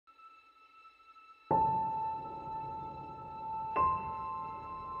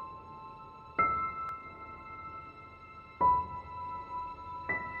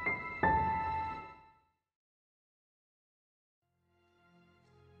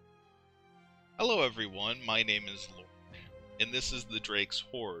Hello everyone, my name is Loric, and this is the Drake's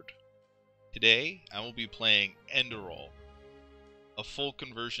Horde. Today, I will be playing Enderal, a full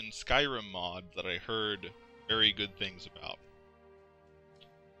conversion Skyrim mod that I heard very good things about.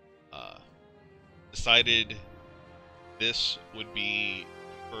 Decided this would be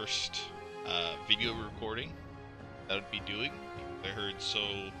the first video recording that I would be doing. I heard so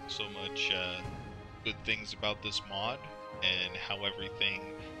much good things about this mod and how everything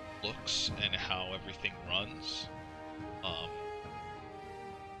looks and how everything runs.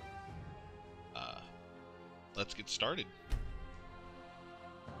 Let's get started.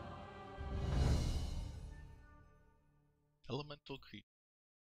 Elemental creature.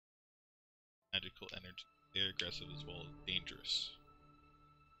 Magical energy. They're aggressive as well as dangerous.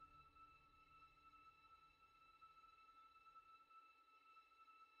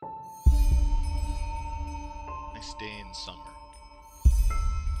 Nice day in summer.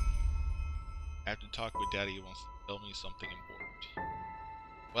 I have to talk with Daddy. He wants to tell me something important.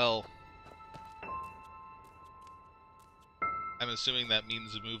 Well, I'm assuming that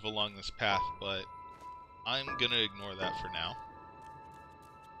means to move along this path, but I'm gonna ignore that for now.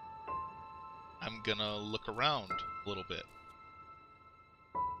 I'm gonna look around a little bit.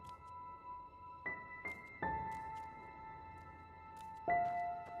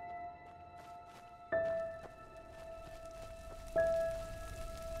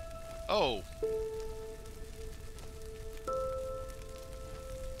 Oh!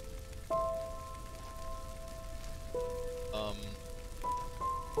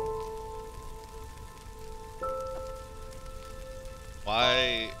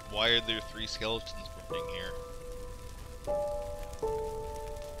 Why are there 3 skeletons burning here?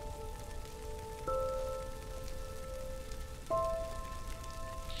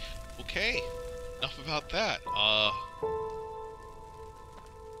 Okay, enough about that.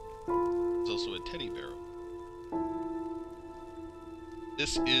 There's also a teddy bear.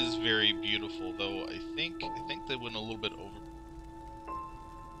 This is very beautiful, though I think they went a little bit over.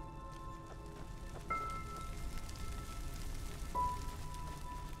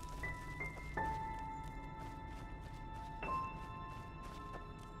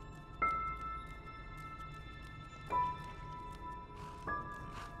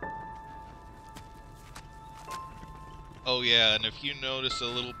 Oh yeah, and if you notice a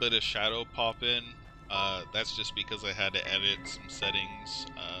little bit of shadow pop in, that's just because I had to edit some settings.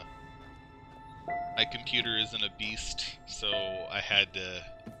 My computer isn't a beast, so I had to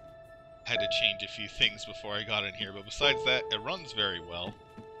change a few things before I got in here, but besides that, it runs very well.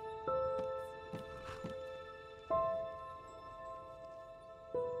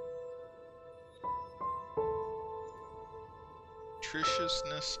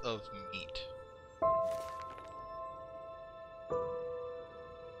 Nutritiousness of meat.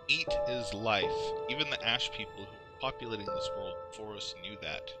 Meat is life. Even the ash people who were populating this world before us knew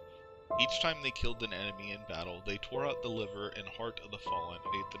that. Each time they killed an enemy in battle, they tore out the liver and heart of the fallen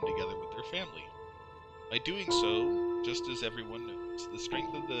and ate them together with their family. By doing so, just as everyone knows, the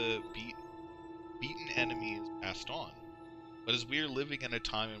strength of the beaten enemy is passed on. But as we are living in a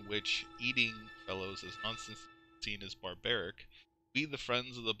time in which eating fellows is nonsense seen as barbaric, we, the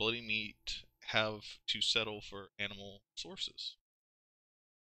friends of the bloody meat, have to settle for animal sources.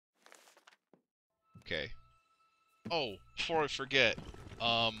 Okay. Oh, before I forget,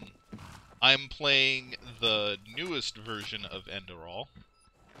 I'm playing the newest version of Enderal,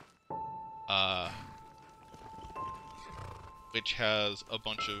 which has a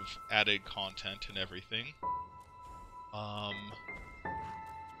bunch of added content and everything.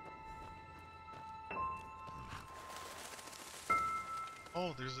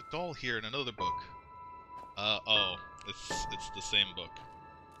 Oh, there's a doll here in another book. Oh, it's the same book.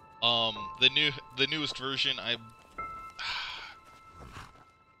 The newest version,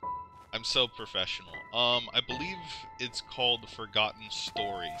 I'm so professional. I believe it's called Forgotten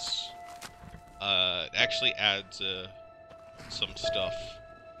Stories. It actually adds, some stuff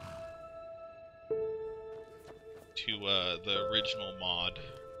to, the original mod.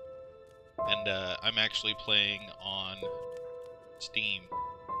 And, I'm actually playing on Steam.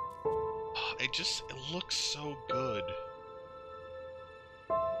 It looks so good.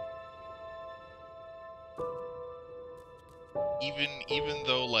 Even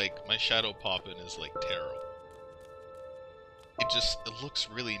though, like, my shadow popping is, like, terrible. It looks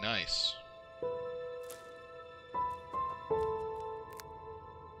really nice.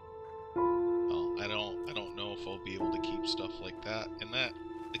 Well, I don't know if I'll be able to keep stuff like that. And that,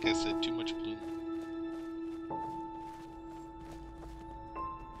 like I said, too much bloom.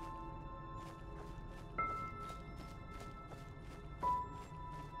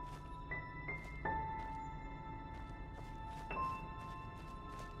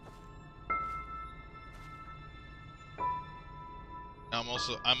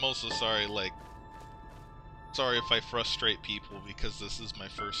 I'm also sorry, like, sorry if I frustrate people because this is my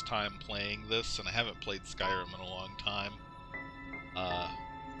first time playing this and I haven't played Skyrim in a long time.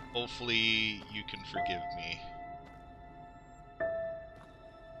 Hopefully you can forgive me.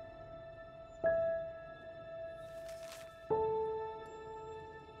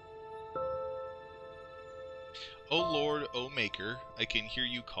 O Lord, O Maker, I can hear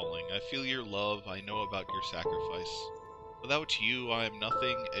you calling. I feel your love, I know about your sacrifice. Without you, I am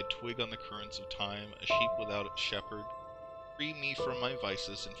nothing, a twig on the currents of time, a sheep without a shepherd. Free me from my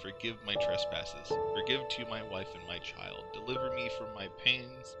vices and forgive my trespasses. Forgive to my wife and my child. Deliver me from my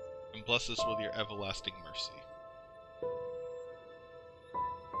pains, and bless us with your everlasting mercy.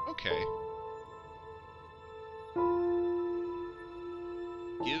 Okay.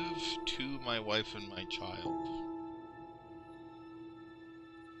 Give to my wife and my child.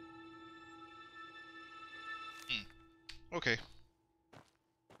 Okay.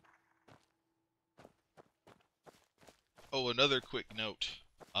 Oh, another quick note.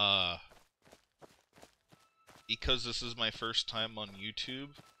 Because this is my first time on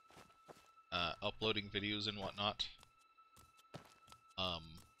YouTube, uploading videos and whatnot, I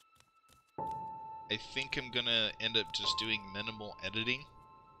think I'm gonna end up just doing minimal editing.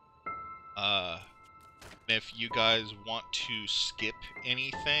 If you guys want to skip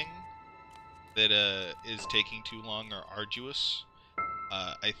anything that is taking too long or arduous,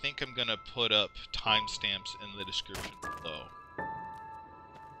 I think I'm gonna put up timestamps in the description below.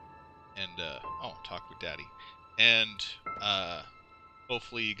 And oh, talk with Daddy. And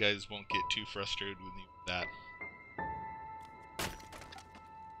hopefully you guys won't get too frustrated with me with that.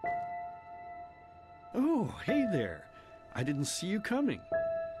 Oh, hey there. I didn't see you coming.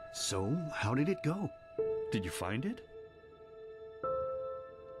 So, how did it go? Did you find it?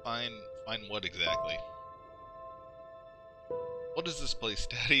 Find what exactly? What is this place,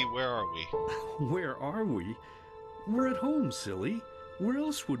 Daddy? Where are we? Where are we? We're at home, silly. Where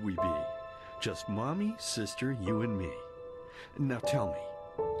else would we be? Just Mommy, sister, you and me. Now tell me,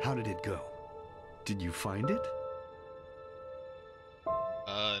 how did it go? Did you find it?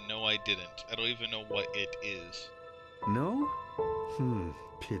 No I didn't. I don't even know what it is. No?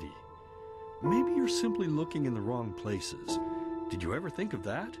 Pity. Maybe you're simply looking in the wrong places. Did you ever think of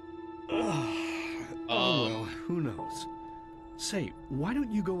that? Well, who knows? Say, why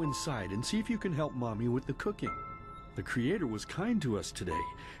don't you go inside and see if you can help Mommy with the cooking? The Creator was kind to us today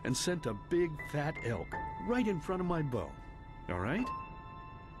and sent a big fat elk right in front of my bow. All right?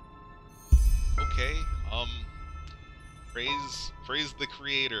 Okay, praise the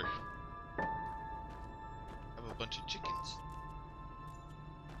Creator. I have a bunch of chickens.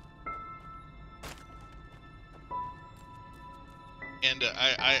 And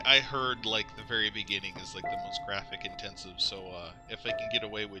I heard, like, the very beginning is, like, the most graphic intensive, so, if I can get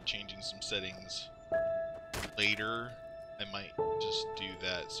away with changing some settings later, I might just do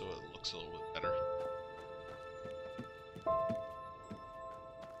that so it looks a little bit better.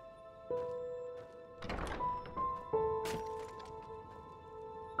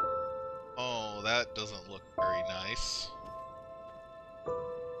 Oh, that doesn't look very nice.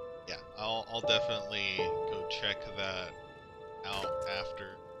 Yeah, I'll definitely go check that out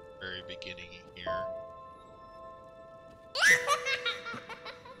after the very beginning here.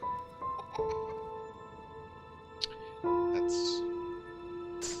 That's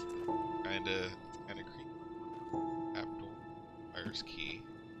kinda creepy. Capital Virus key.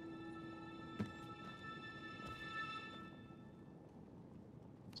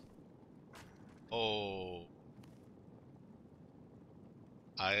 Oh,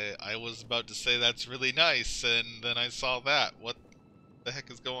 I was about to say that's really nice, and then I saw that. What the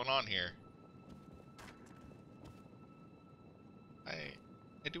heck is going on here? Why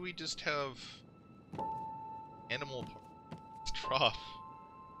do we just have animal trough?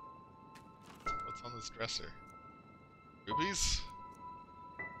 What's on this dresser? Rubies?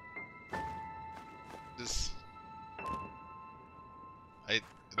 I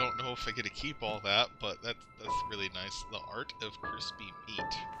don't know if I get to keep all that, but that's really nice. The art of crispy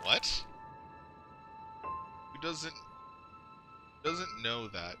meat. What? Who doesn't know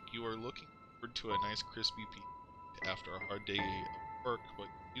that you are looking forward to a nice crispy piece after a hard day of work, but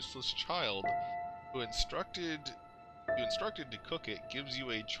useless child who instructed to cook it gives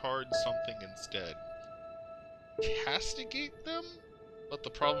you a charred something instead. Castigate them? But the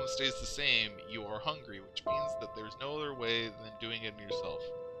problem stays the same. You are hungry, which means that there's no other way than doing it yourself.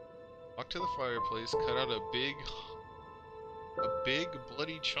 Walk to the fireplace, cut out a big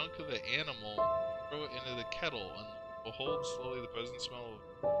bloody chunk of the animal, throw it into the kettle, and behold, slowly the pleasant smell of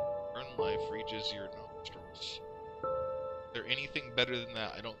burned life reaches your nostrils. there anything better than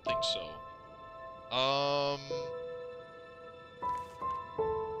that? I don't think so.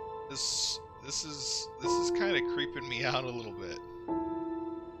 This is kind of creeping me out a little bit.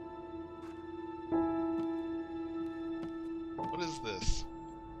 What is this?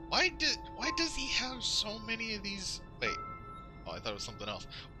 Why does he have so many of these? Wait. Oh, I thought it was something else.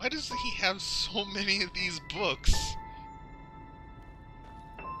 Why does he have so many of these books?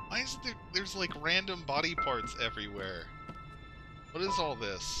 Why is there's like random body parts everywhere? What is all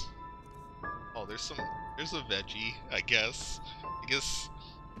this? Oh, there's a veggie, I guess.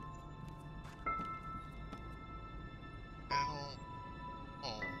 I don't...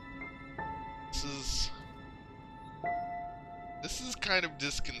 Oh. This is kind of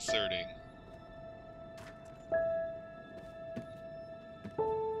disconcerting.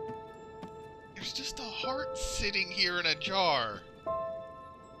 There's just a heart sitting here in a jar.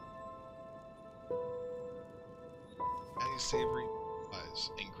 Adding savory pies.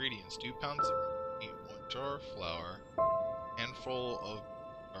 Ingredients: 2 pounds of meat, 1 jar of flour, handful of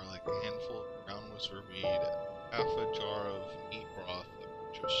garlic, a handful of ground whisper weed, half a jar of meat broth, a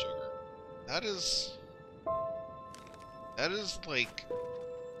bunch of sugar. That is like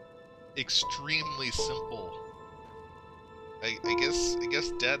extremely simple. I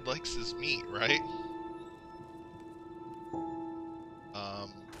guess Dad likes his meat, right?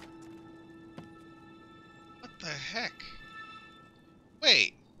 What the heck?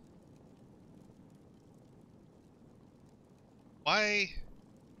 Wait. Why?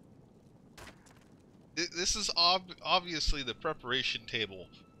 This is obviously the preparation table.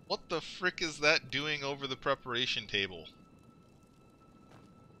 What the frick is that doing over the preparation table?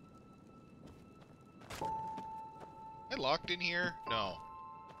 Am I locked in here? No.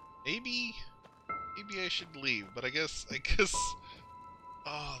 Maybe I should leave, but I guess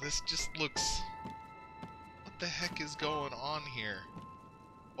oh, this just looks... What the heck is going on here?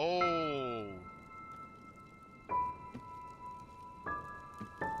 Oh.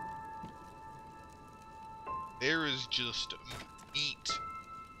 There is just meat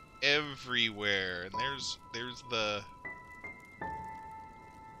everywhere, and there's the...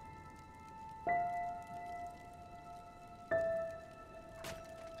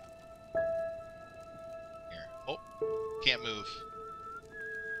 Here. Oh, can't move.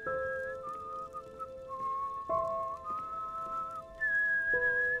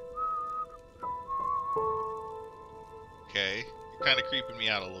 Okay, you're kind of creeping me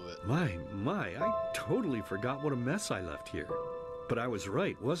out a little bit. My, I totally forgot what a mess I left here. But I was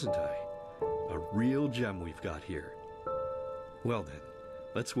right, wasn't I? A real gem we've got here. Well then,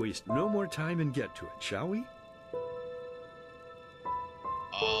 let's waste no more time and get to it, shall we?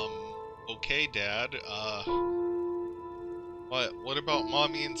 Okay, Dad. What about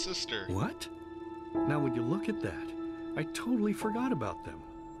Mommy and Sister? What? Now would you look at that? I totally forgot about them.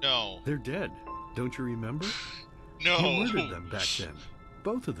 No. They're dead. Don't you remember? No. You murdered them back then.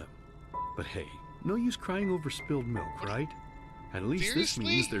 Both of them. But hey, no use crying over spilled milk, right? At least Seriously?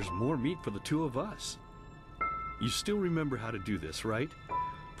 this means there's more meat for the two of us. You still remember how to do this, right?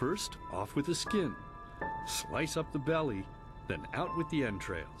 First, off with the skin. Slice up the belly, then out with the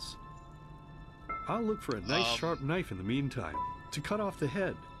entrails. I'll look for a nice sharp knife in the meantime to cut off the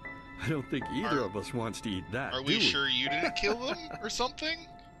head. I don't think either of us wants to eat that, Are do we sure you didn't kill them or something?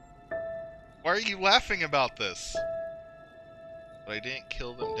 Why are you laughing about this? But I didn't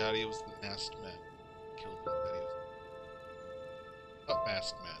kill them, Daddy. It was the masked man. Killed them, Daddy. What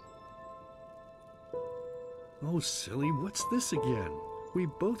masked man? Oh, silly, what's this again? We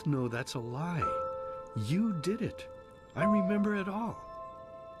both know that's a lie. You did it. I remember it all.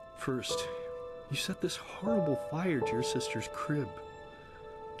 First, you set this horrible fire to your sister's crib.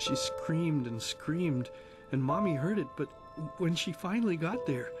 She screamed and screamed, and Mommy heard it, but when she finally got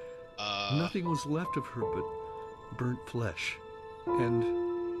there, nothing was left of her but burnt flesh. And,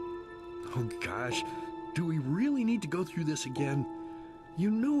 oh gosh, do we really need to go through this again? You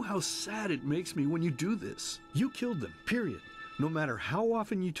know how sad it makes me when you do this. You killed them, period. No matter how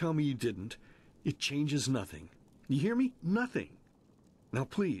often you tell me you didn't, it changes nothing. You hear me? Nothing. Now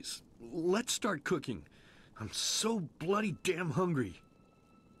please, let's start cooking. I'm so bloody damn hungry.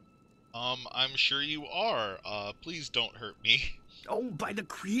 I'm sure you are. Please don't hurt me. Oh, by the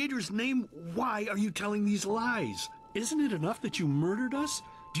Creator's name, why are you telling these lies? Isn't it enough that you murdered us?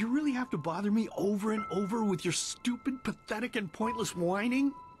 Do you really have to bother me over and over with your stupid, pathetic, and pointless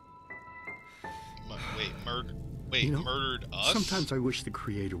whining? Murdered us? Sometimes I wish the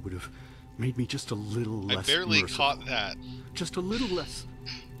Creator would have made me just a little less I barely merciful. caught that. Just a little less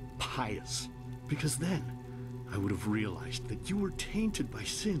pious. Because then, I would have realized that you were tainted by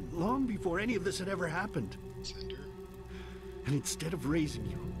sin long before any of this had ever happened. Cinder. And instead of raising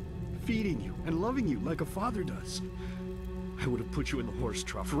you, feeding you, and loving you like a father does, I would have put you in the horse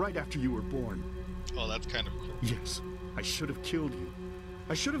trough right after you were born. Oh, that's kind of cool. Yes, I should have killed you.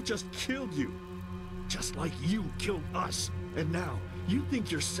 I should have just killed you. Just like you killed us. And now, you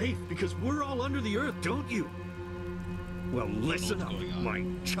think you're safe because we're all under the earth, don't you? Well, listen up, my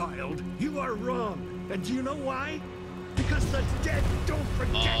child. You are wrong. And do you know why? Because the dead don't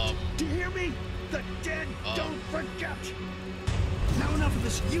forget. Do you hear me? The dead don't forget. Now enough of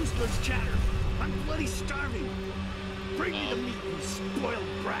this useless chatter. I'm bloody starving. Bring me the meat, you spoiled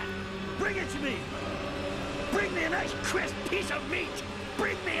brat. Bring it to me. Bring me a nice crisp piece of meat.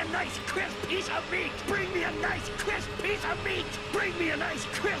 Bring me a nice crisp piece of meat. Bring me a nice crisp piece of meat. Bring me a nice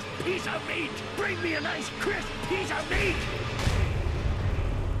crisp piece of meat. Bring me a nice crisp piece of meat.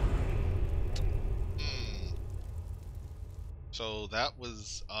 So that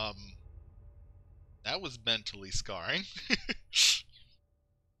was mentally scarring.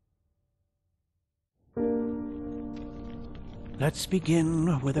 Let's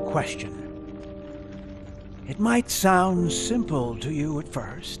begin with a question. It might sound simple to you at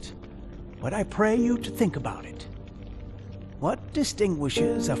first, but I pray you to think about it. What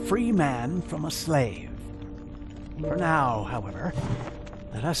distinguishes a free man from a slave? For now, however,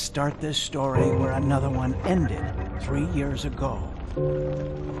 let us start this story where another one ended 3 years ago,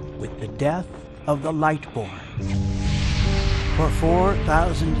 with the death of the Lightborn. For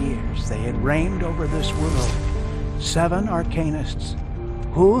 4,000 years they had reigned over this world, 7 arcanists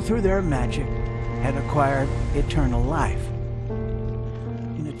who, through their magic, had acquired eternal life.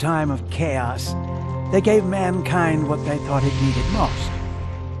 In a time of chaos, they gave mankind what they thought it needed most,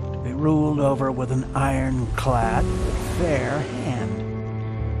 to be ruled over with an ironclad, fair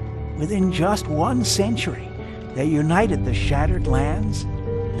hand. Within just 1 century, they united the shattered lands,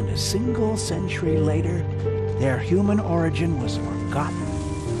 and a single century later, their human origin was forgotten.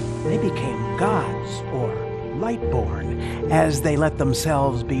 They became gods, or Lightborn, as they let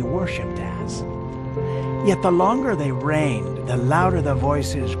themselves be worshipped as. Yet the longer they reigned, the louder the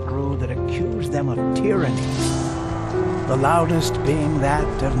voices grew that accused them of tyranny. The loudest being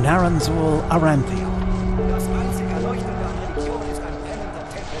that of Naranzul Aranthiel.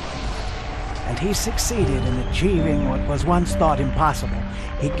 And he succeeded in achieving what was once thought impossible.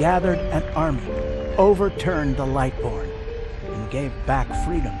 He gathered an army, overturned the Lightborn, and gave back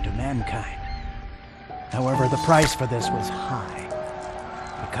freedom to mankind. However, the price for this was high,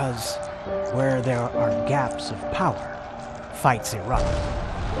 because where there are gaps of power, fights erupt.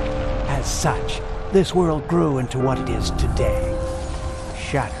 As such, this world grew into what it is today,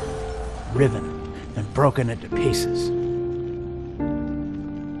 shattered, riven, and broken into pieces.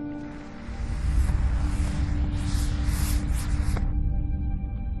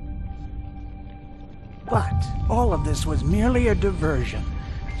 But all of this was merely a diversion,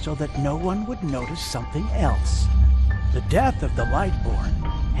 so that no one would notice something else. The death of the Lightborn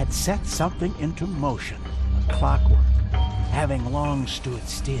had set something into motion, a clockwork. Having long stood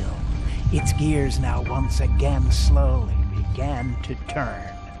still, its gears now once again slowly began to turn.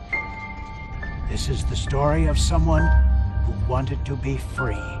 This is the story of someone who wanted to be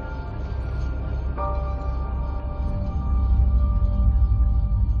free.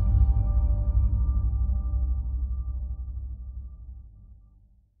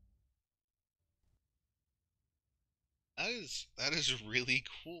 That is really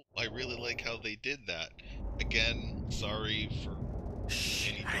cool. I really like how they did that. Again, sorry for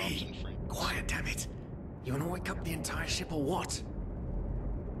any drops in frames. Quiet, damn it! You wanna wake up the entire ship or what?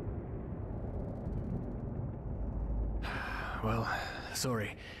 Well,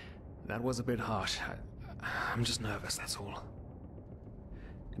 sorry. That was a bit harsh. I'm just nervous, that's all.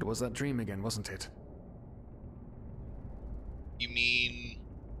 It was that dream again, wasn't it? You mean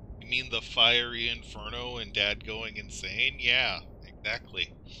the fiery inferno and Dad going insane? Yeah,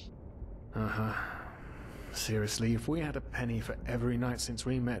 exactly. Uh-huh. Seriously, if we had a penny for every night since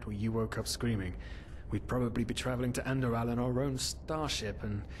we met where you woke up screaming, we'd probably be traveling to Enderal in our own starship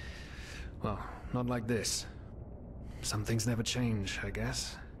and... well, not like this. Some things never change, I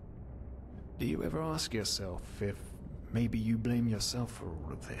guess. Do you ever ask yourself if maybe you blame yourself for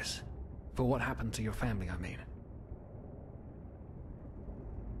all of this? For what happened to your family, I mean?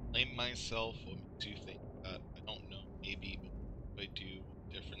 Blame myself, what makes you think that? I don't know, maybe, but if I do,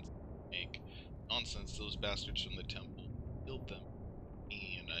 what difference does it make? Nonsense, those bastards from the temple killed them.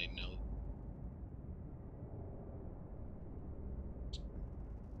 Me, and I know.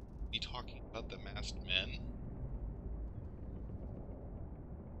 Are you talking about the masked men?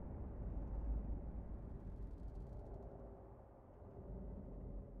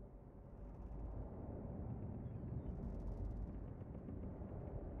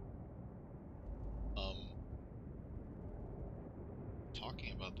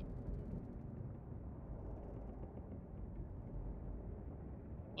 talking about the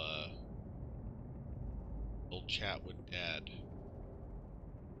old chat with Dad.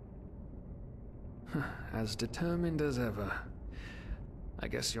 As determined as ever. I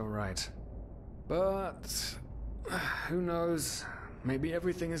guess you're right. But who knows? Maybe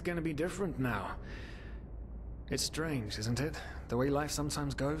everything is going to be different now. It's strange, isn't it? The way life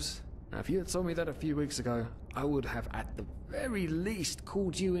sometimes goes. Now, if you had told me that a few weeks ago, I would have at the very least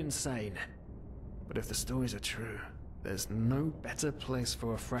called you insane. But if the stories are true, there's no better place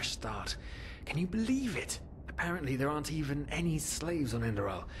for a fresh start. Can you believe it? Apparently there aren't even any slaves on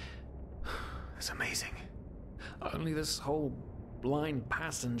Enderal. It's amazing. Only this whole blind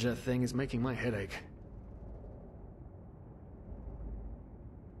passenger thing is making my head ache.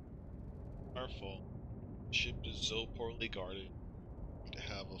 Our fault. The ship is so poorly guarded to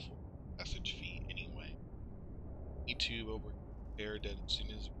have a full passage fee anyway. Me too, but we're prepared that as soon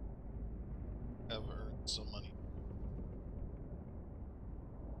as we have earned some money.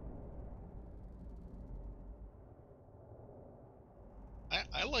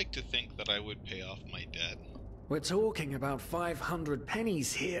 I like to think that I would pay off my debt. We're talking about 500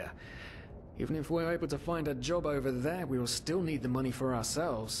 pennies here. Even if we're able to find a job over there, we will still need the money for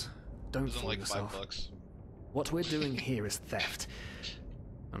ourselves. Don't Isn't fool like yourself. $5. What we're doing here is theft.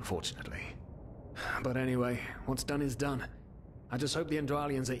 Unfortunately. But anyway, what's done is done. I just hope the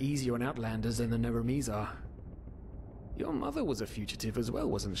Enderalians are easier on Outlanders than the Neremes are. Your mother was a fugitive as well,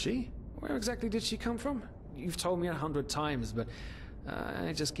 wasn't she? Where exactly did she come from? You've told me 100 times, but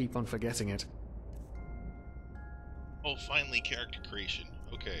I just keep on forgetting it. Oh, finally, character creation.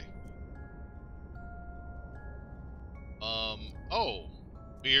 Okay. Oh,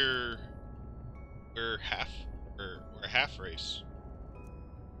 we're a half race.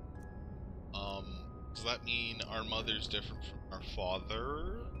 Does that mean our mother's different from our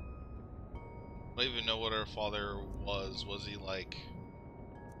father? I don't even know what our father was. Was he like...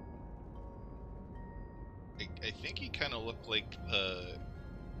 I think he kind of looked like the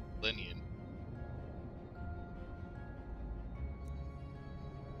Linian.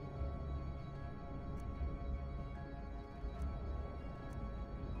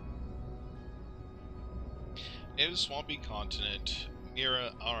 Native swampy continent,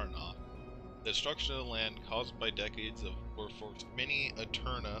 Mira Arna. The destruction of the land caused by decades of war forced many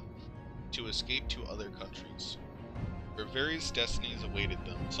Eterna to escape to other countries, where various destinies awaited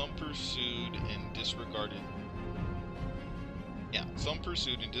them. Some pursued and disregarded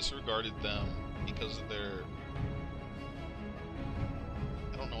them because of their...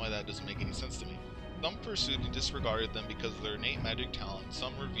 I don't know why that doesn't make any sense to me. Some pursued and disregarded them because of their innate magic talent.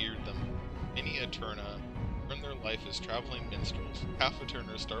 Some revered them. Many Eterna earn their life as traveling minstrels. Half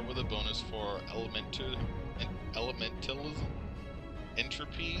Eterners start with a bonus for elementalism,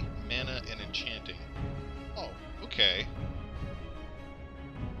 entropy, mana, and enchanting. Oh, okay.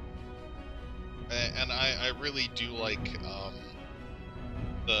 And I really do like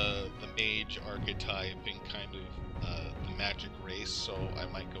the mage archetype and kind of the magic race, so I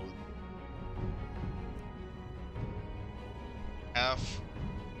might go with half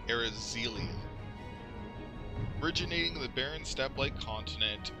Erazelian. Originating in the barren steppe-like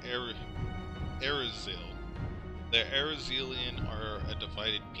continent Erazil. The Erazelian are a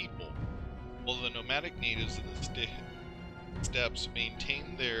divided people. While the nomadic natives in the steppes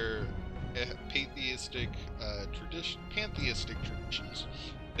maintain their pantheistic traditions,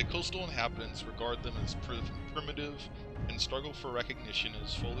 the coastal inhabitants regard them as primitive and struggle for recognition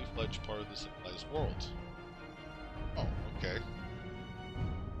as fully fledged part of the civilized world. Oh, okay.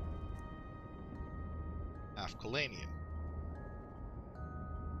 Half Kalanian.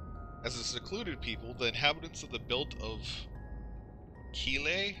 As a secluded people, the inhabitants of the belt of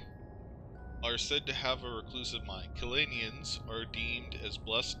Kile are said to have a reclusive mind. Kalanians are deemed as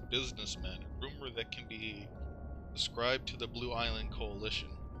blessed businessmen, a rumor that can be ascribed to the Blue Island Coalition,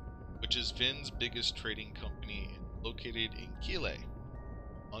 which is Vin's biggest trading company located in Kile,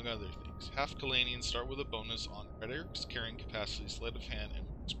 among other things. Half Kalanians start with a bonus on rhetorics, carrying capacity, sleight of hand, and...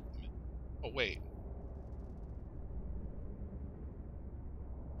 Oh, wait.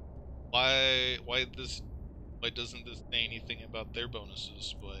 Why doesn't this say anything about their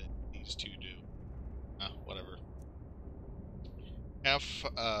bonuses, but these two do? Whatever. Half,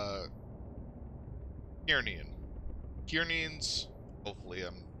 Kiernian. Kiernians, hopefully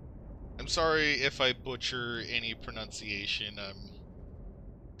I'm sorry if I butcher any pronunciation, I'm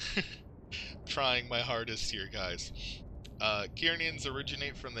trying my hardest here, guys. Kiernians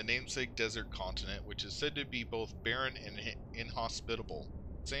originate from the namesake desert continent, which is said to be both barren and inhospitable.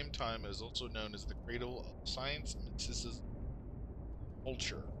 At the same time, it is also known as the cradle of science, mysticism,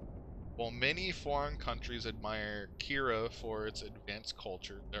 Culture. While many foreign countries admire Kira for its advanced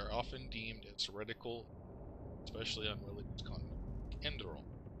culture, they're often deemed as heretical, especially on religious content like Enderal.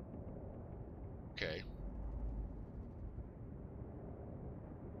 Okay.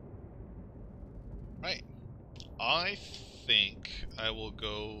 Right. I think I will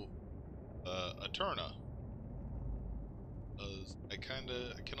go Eterna. Because I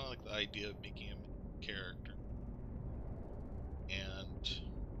kinda like the idea of making him a character. And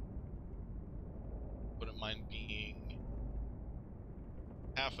wouldn't mind being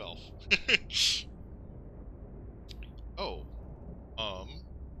half elf. Oh,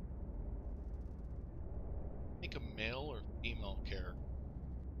 make a male or female character.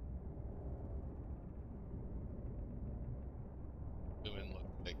 Women look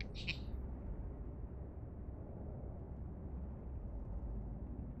like.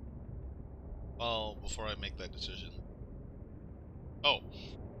 Well, before I make that decision. Oh,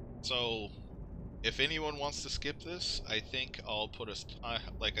 so if anyone wants to skip this, I think I'll put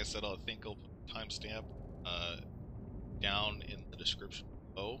like I said, I think I'll put a timestamp down in the description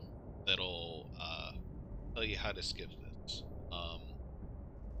below that'll tell you how to skip this.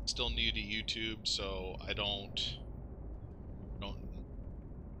 Still new to YouTube, so I don't what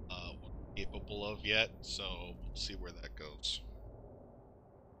I'm capable of yet, so we'll see where that goes.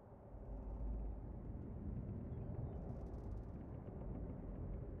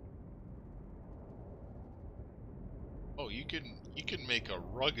 Oh, you can make a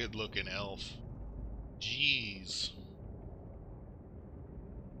rugged looking elf. Jeez.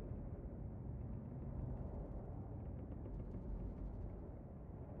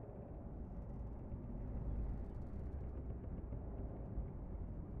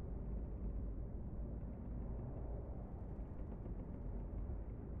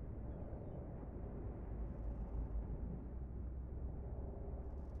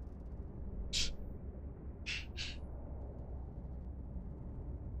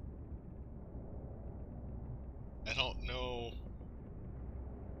 I don't know.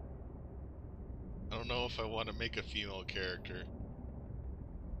 I don't know if I want to make a female character.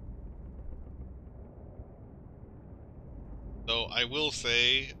 Though I will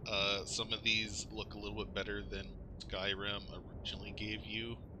say, some of these look a little bit better than Skyrim originally gave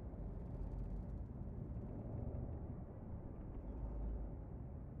you.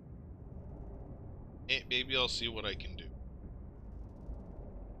 Maybe I'll see what I can do.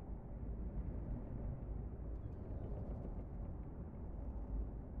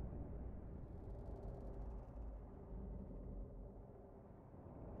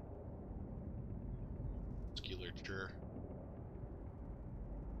 Musculature.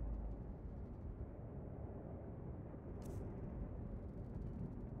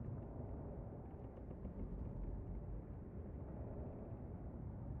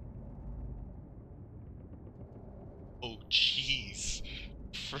 Oh, jeez.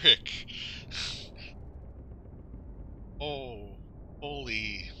 Frick. Oh,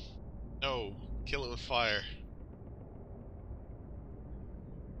 holy. No. Kill it with fire.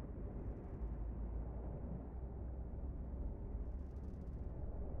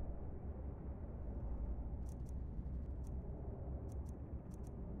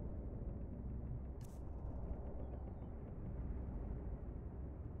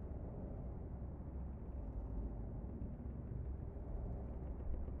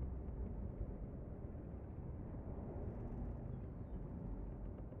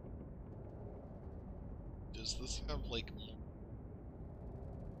 Does this have, like, more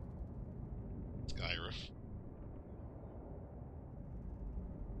Skyrim?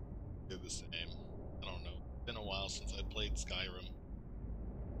 They're the same. I don't know. It's been a while since I played Skyrim.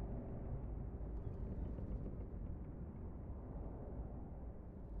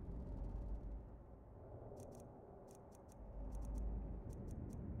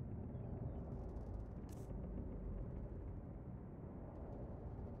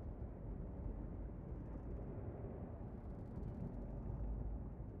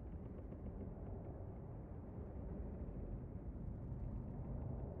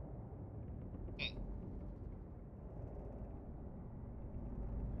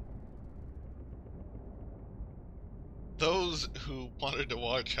 Those who wanted to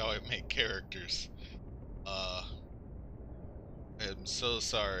watch how I make characters, I'm so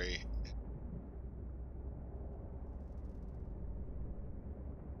sorry.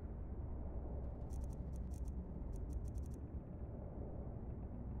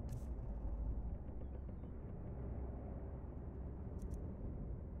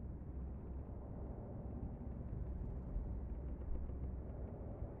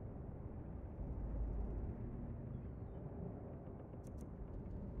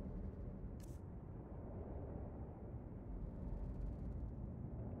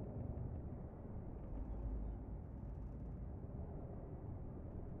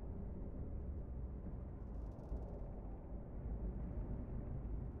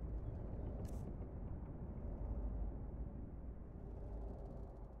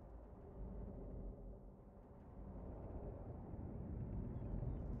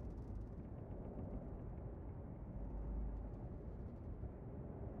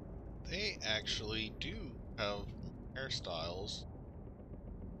 they actually do have hairstyles.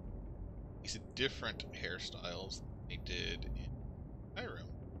 These different hairstyles than they did in Skyrim.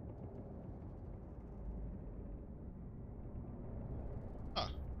 Huh.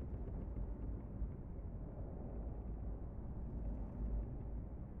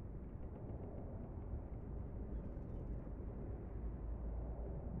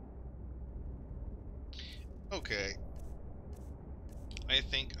 Okay. I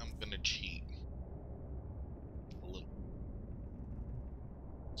think I'm gonna cheat a little.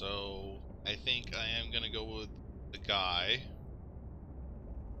 So, I think I am gonna go with the guy.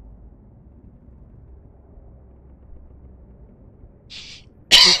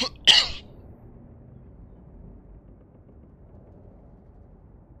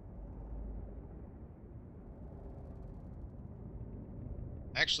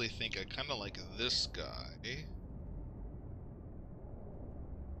 I actually think I kind of like this guy.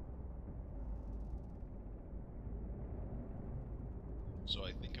 So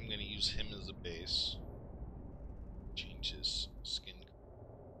I think I'm going to use him as a base. Change his skin.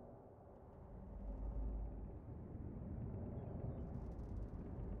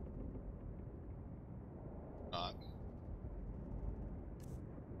 Not.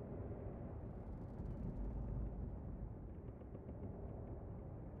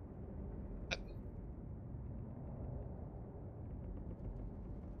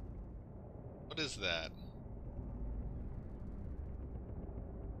 What is that?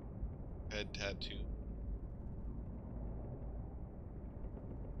 Head tattoo.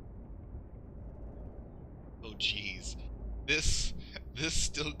 Oh jeez. This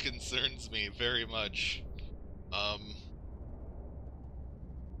still concerns me very much.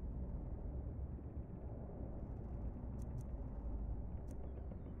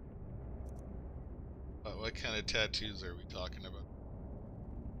 What kind of tattoos are we talking about?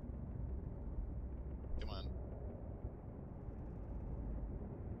 Come on.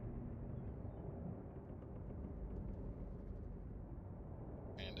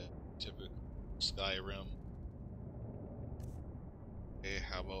 And a typical Skyrim. Okay,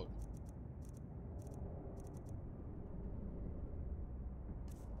 how about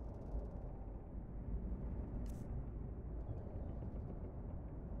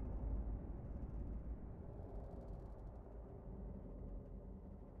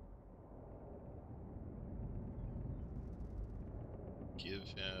give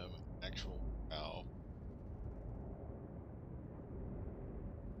him actual cow?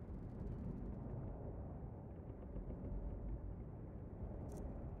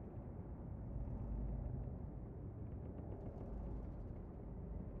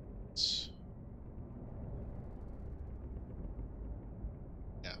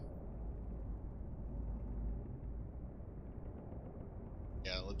 Yeah.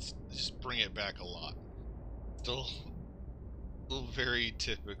 Yeah, let's just bring it back a lot. Still very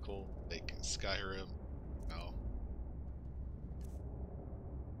typical, like Skyrim. Wow.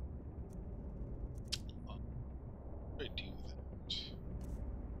 How do I do that?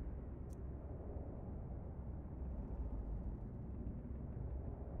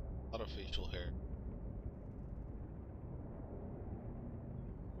 A lot of facial hair.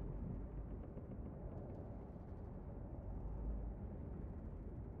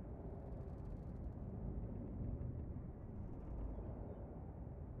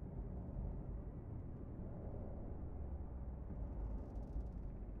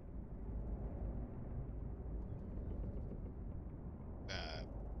 That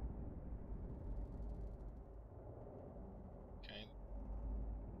kind.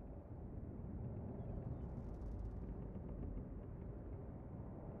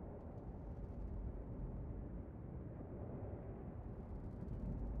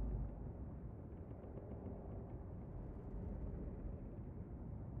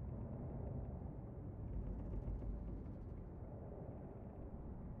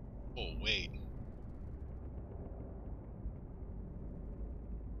 Oh wait.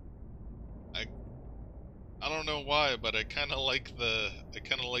 I don't know why, but I kind of like the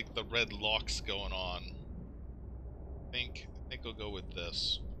red locks going on. I think I'll go with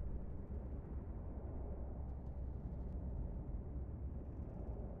this.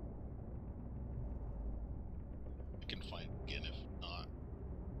 I can find it again if not.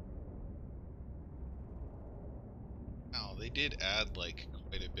 Wow, they did add like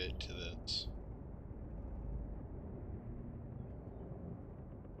quite a bit to this.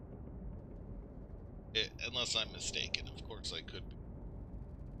 Unless I'm mistaken, of course I could be.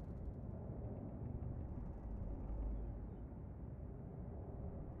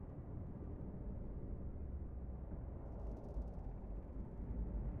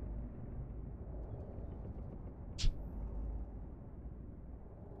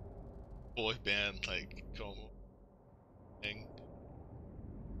 boy band like Como thing.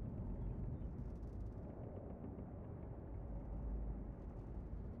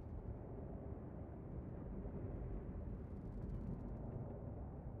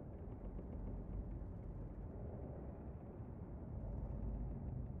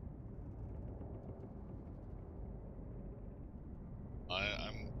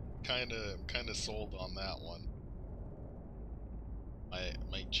 I'm kind of sold on that one. I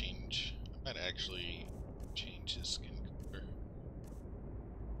might change. I might actually change his skin color.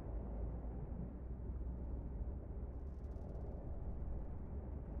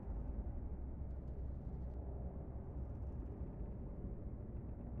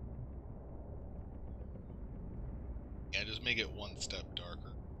 Yeah, just make it one step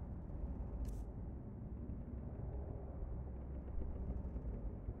darker.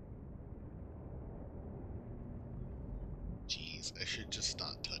 Jeez, I should just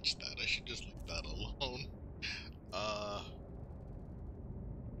not touch that. I should just leave that alone. I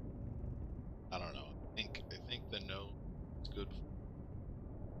don't know. I think the nose is good for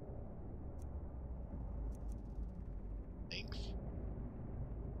length.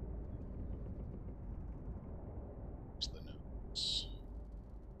 Where's the nose?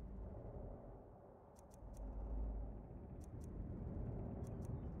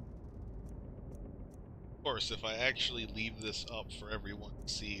 Of course, if I actually leave this up for everyone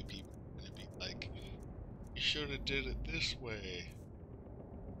to see, people are gonna be like, "You should have did it this way."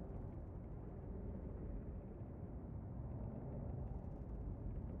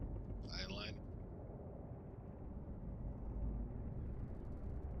 Eyeline.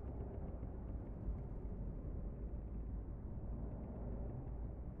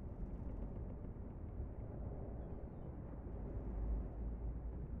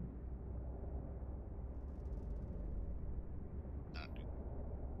 Not do.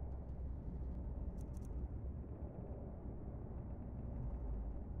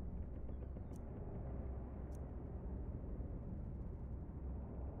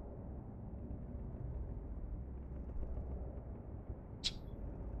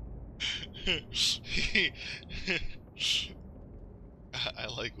 I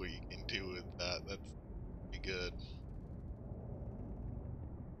like what you can do with that. That's pretty good.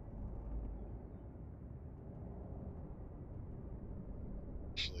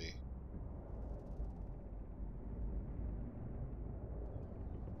 Actually,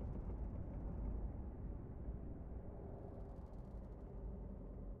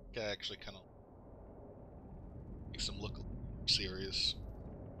 I actually kind of makes them look a little serious.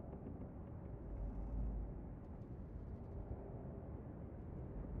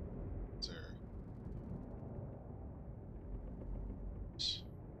 There.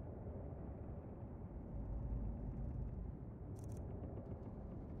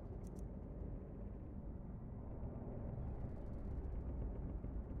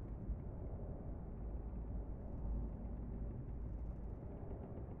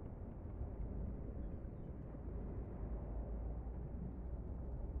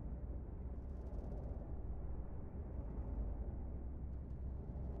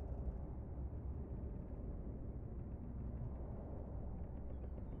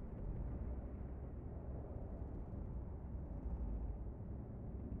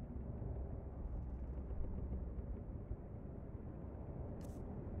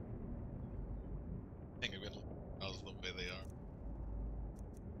 I think I'm gonna browse the way they are.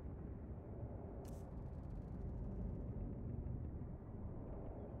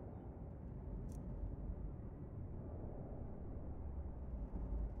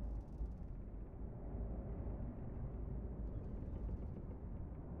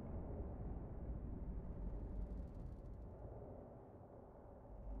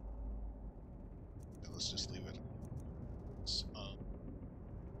 Yeah, let's just leave it.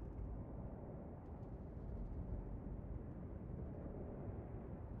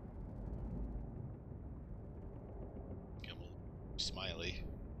 Get a little smiley.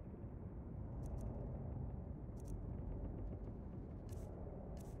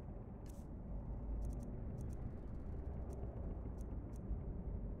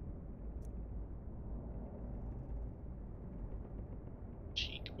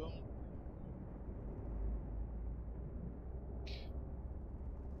 Cheekbone.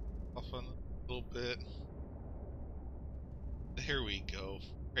 Off on a little bit. There we go.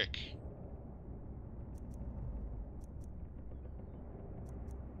 Frick.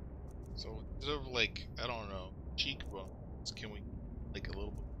 So instead of like, I don't know, cheekbones, can we like a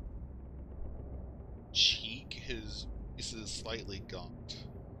little bit cheek? His face is slightly gaunt.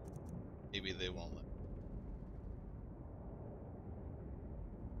 Maybe they won't let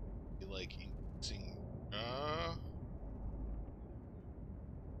me like increasing.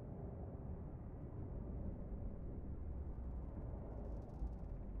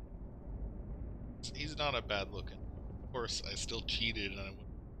 He's not a bad looking. Of course, I still cheated and I went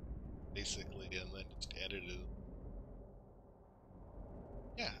basically, and then just edited.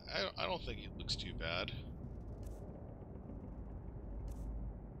 Yeah, I don't think he looks too bad.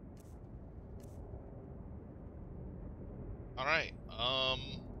 All right.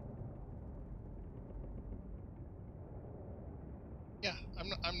 Yeah,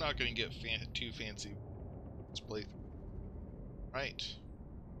 I'm not gonna get too fancy. Let's play. Right.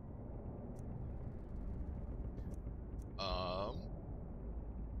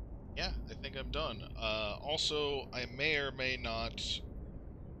 Yeah, I think I'm done. Also, I may or may not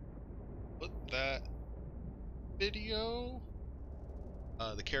put that video,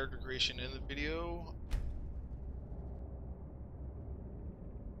 the character creation in the video.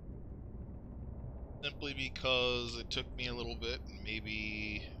 Simply because it took me a little bit, and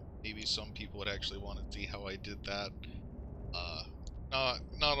maybe some people would actually want to see how I did that.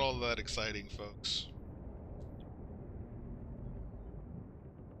 Not all that exciting, folks.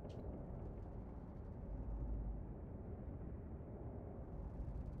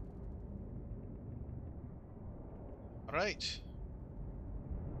 All right.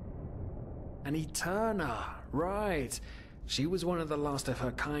 An Eterna, right. She was one of the last of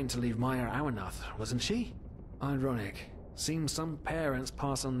her kind to leave Maya Awernath, wasn't she? Ironic. Seems some parents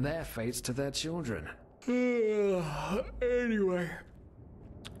pass on their fates to their children. Anyway.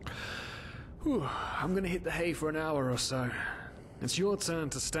 Whew, I'm gonna hit the hay for an hour or so. It's your turn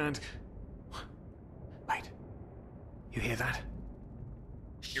to stand... Wait. You hear that?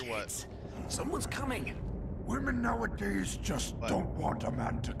 Hear what? Someone's coming! Women nowadays just don't want a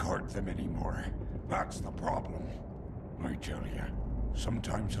man to court them anymore. That's the problem. I tell ya,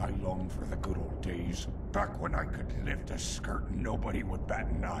 sometimes I long for the good old days, back when I could lift a skirt and nobody would bat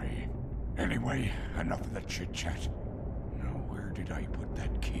an eye. Anyway, enough of the chit-chat. Now, where did I put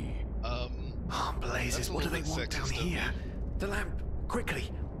that key? Oh, blazes, what do they want down here? The lamp!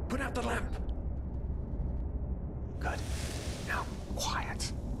 Quickly! Put out the lamp! Good. Now,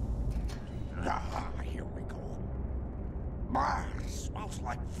 quiet. Ah, here we go. Man, smells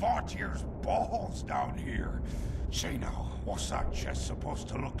like 40 years balls down here. Say now, what's that chest supposed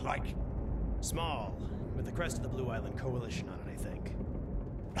to look like? Small, with the crest of the Blue Island Coalition on it, I think.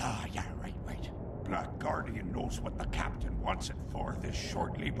 Ah, yeah, right. Black Guardian knows what the captain wants it for this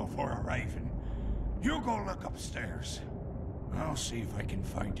shortly before arriving. You go look upstairs. I'll see if I can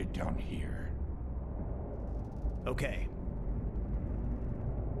find it down here. Okay.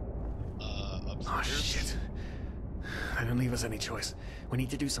 Upstairs? Oh, shit. They don't leave us any choice. We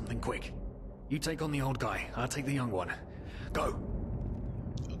need to do something quick. You take on the old guy, I'll take the young one. Go!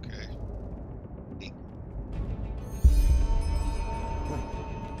 Okay. Wait.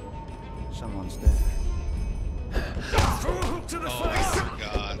 Someone's there. To the Oh my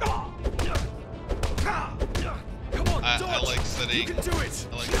god. Come on, I like setting. You can do it!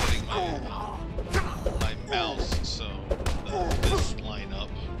 I like setting my mouse so this line up.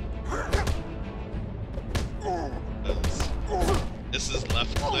 This is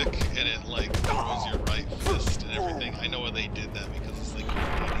left click and it like moves your right fist and everything. I know why they did that because it's like your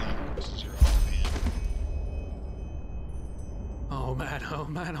right hand versus your offhand. Oh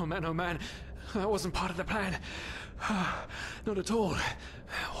man. That wasn't part of the plan. Not at all.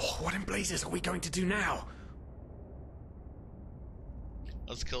 What in blazes are we going to do now?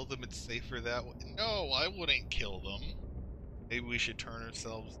 Let's kill them, it's safer that way. No, I wouldn't kill them. Maybe we should turn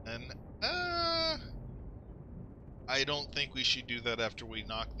ourselves in. I don't think we should do that after we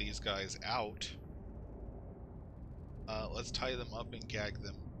knock these guys out. Let's tie them up and gag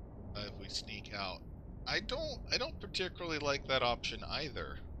them if we sneak out. I don't particularly like that option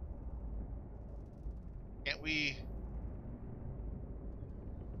either. Can't we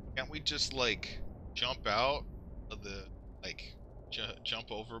just like jump out of the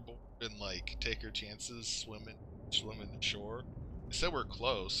jump overboard and like take our chances swimming the shore? They said we're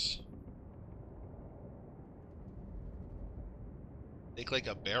close. Take like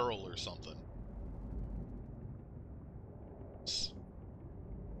a barrel or something.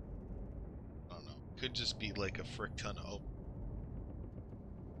 I don't know. Could just be like a frick ton of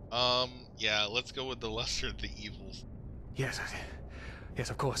yeah, let's go with the lesser of the evils. Yes,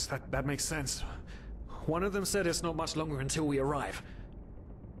 of course, that makes sense. One of them said it's not much longer until we arrive.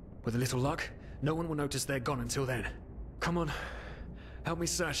 With a little luck, no one will notice they're gone until then. Come on, help me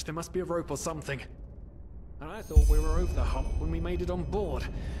search. There must be a rope or something. And I thought we were over the hump when we made it on board.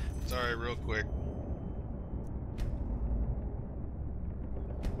 Sorry, real quick.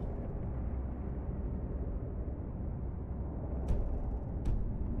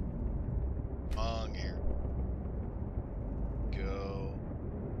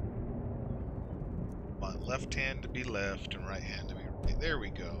 left hand to be left and right hand to be right. There we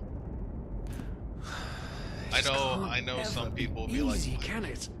go. I know some people will be like, easy, can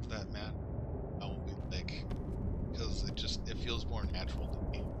it? That man, I won't be like, because it feels more natural to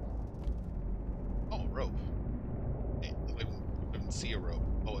me. Oh, a rope. Hey, I didn't see a rope.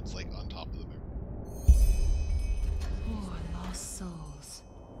 Oh, it's like on top of the mirror. Poor lost souls.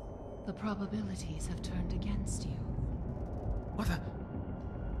 The probabilities have turned against you. What the?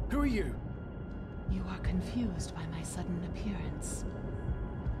 Who are you? You are confused by my sudden appearance.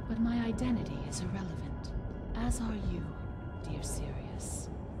 But my identity is irrelevant, as are you, dear Sirius.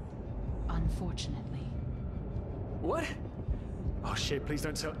 Unfortunately. What? Oh shit, please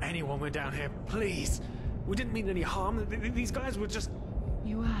don't tell anyone we're down here, please. We didn't mean any harm. These guys were just...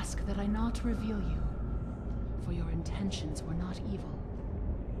 You ask that I not reveal you, for your intentions were not evil.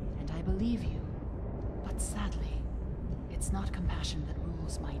 And I believe you, but sadly, it's not compassion that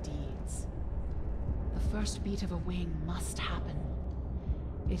rules my deeds. The first beat of a wing must happen.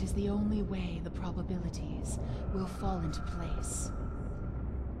 It is the only way the probabilities will fall into place.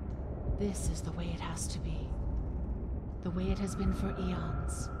 This is the way it has to be. The way it has been for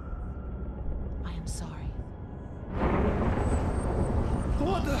eons. I am sorry.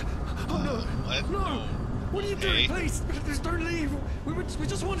 What the? Oh no! What? No! No. What are you doing? Please! Just don't leave! We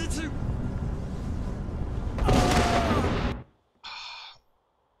just wanted to...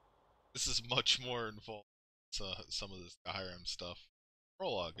 This is much more involved. Some of this Skyrim stuff.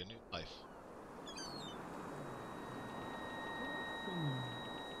 Prologue, A New Life.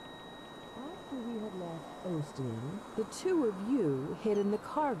 After we had left Osteen, the two of you hid in the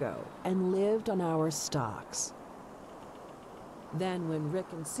cargo and lived on our stocks. Then when Rick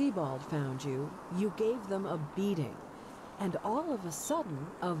and Sebald found you, you gave them a beating. And all of a sudden,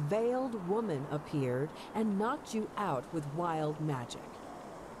 a veiled woman appeared and knocked you out with wild magic.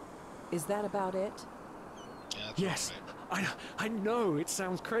 Is that about it? Yeah, that's Yes, right. I know it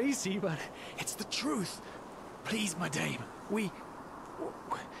sounds crazy, but it's the truth. Please, my dame, we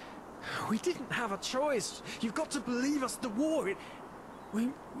didn't have a choice. You've got to believe us, the war,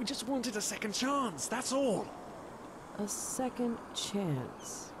 we just wanted a second chance, that's all. A second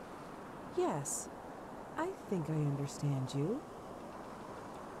chance. Yes, I think I understand you.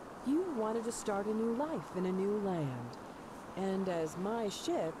 You wanted to start a new life in a new land. And as my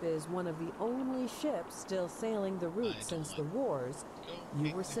ship is one of the only ships still sailing the route since the wars,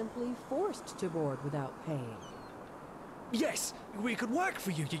 you were simply forced to board without paying. Yes, we could work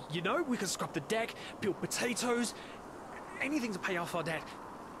for you, you know? We could scrub the deck, peel potatoes, anything to pay off our debt.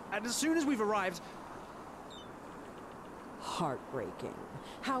 And as soon as we've arrived... Heartbreaking.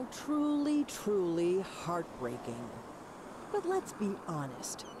 How truly, truly heartbreaking. But let's be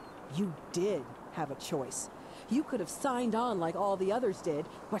honest. You did have a choice. You could have signed on like all the others did,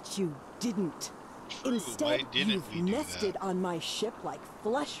 but you didn't. True. Instead, Why didn't you've we do nested that? on my ship like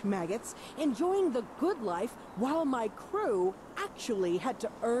flesh maggots, enjoying the good life while my crew actually had to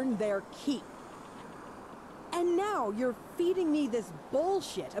earn their keep. And now you're feeding me this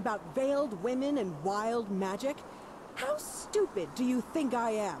bullshit about veiled women and wild magic? How stupid do you think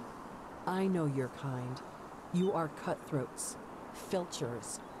I am? I know your kind. You are cutthroats,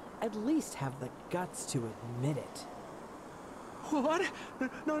 filchers. At least have the guts to admit it. What?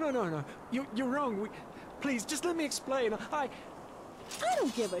 No. You're wrong. Please, just let me explain. I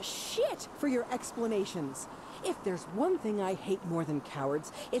don't give a shit for your explanations. If there's one thing I hate more than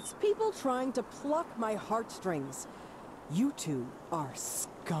cowards, it's people trying to pluck my heartstrings. You two are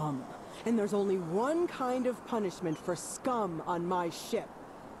scum. And there's only one kind of punishment for scum on my ship.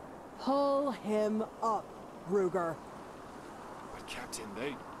 Pull him up, Ruger. But Captain,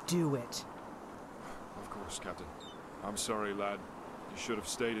 they... Do it. Of course, Captain. I'm sorry, lad. You should have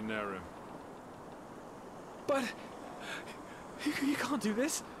stayed in their room. But... You can't do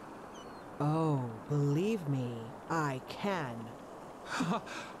this. Oh, believe me, I can.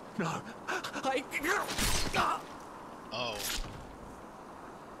 No. Oh.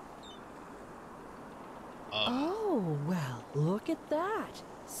 Oh, well, look at that.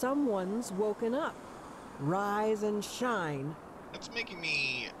 Someone's woken up. Rise and shine. That's making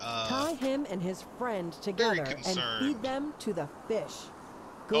me, Tie him and his friend together and feed them to the fish.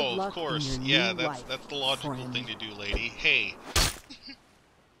 Good luck of course. in your Yeah, new life, that's the logical friend. thing to do, lady. Hey.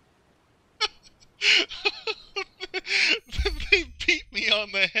 They beat me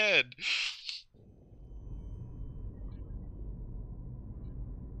on the head.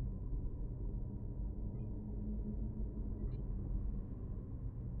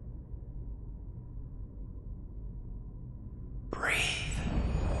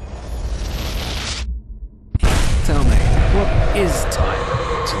 Tell me, what is time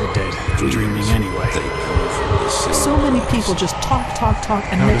to the dead, dreaming anyway. So many people just talk,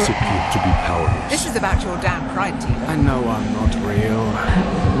 and How never does it feel to be powerless? This is about your damn pride, Tina. I know I'm not real.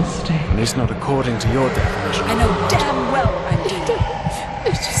 At least not according to your definition. I know damn well I'm doing.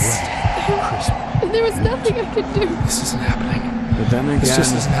 It's just... There was nothing I could do. This isn't happening. But then again, This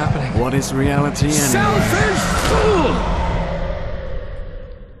just isn't happening. what is reality anyway? Selfish fool!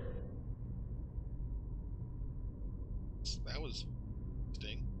 That was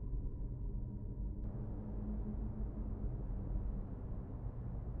interesting.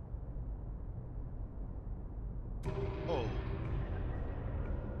 Oh.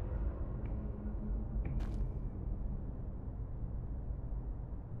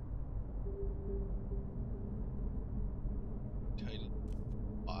 Titan.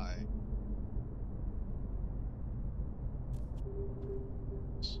 Why?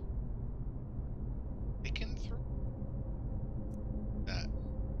 I can throw that.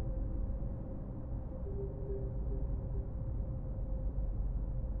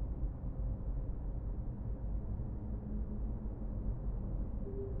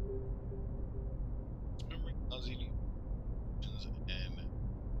 Remembering Aussie and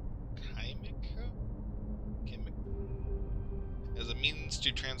Chemical as a means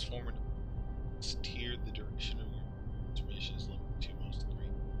to transform and steer the direction of your transformation is limited to most 3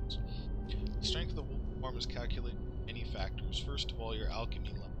 modes. The strength of the wolf form is calculated by many factors. First of all, your alchemy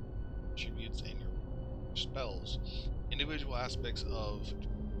level, attributes, and your spells. Individual aspects of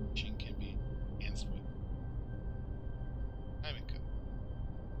transformation can be enhanced with timing code.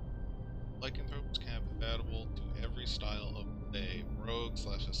 Lycanthropes can have compatible to every style of a rogue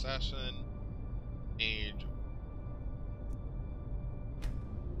 / assassin, mage.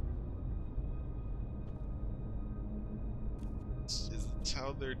 Is this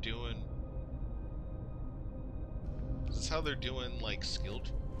how they're doing? Is this how they're doing like skill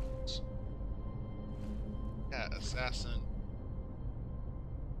traits? Yeah, assassin,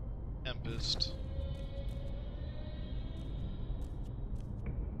 tempest,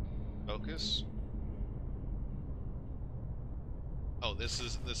 focus. Oh, this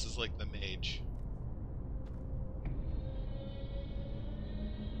is like the mage.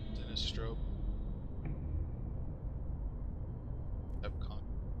 Sinistro. Epcon.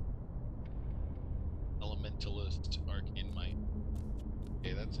 Elementalist, Arcane Might.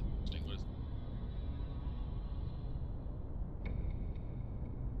 Okay, that's interesting. What is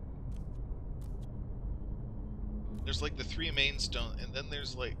there's like the 3 main stone, and then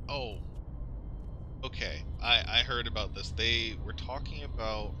there's like, oh, okay, I heard about this. They were talking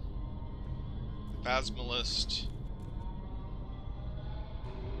about Phasmalist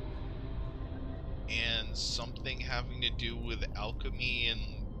and something having to do with alchemy and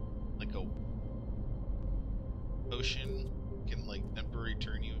like a potion can like temporarily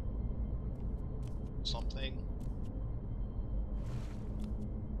turn you something.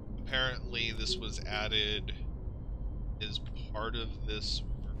 Apparently this was added as part of this,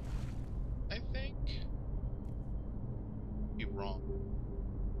 I think. Be wrong.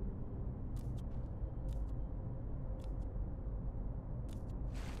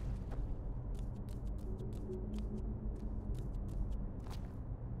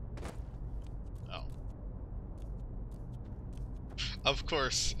 Oh. Of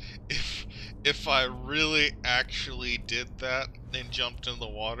course, if I really actually did that and jumped in the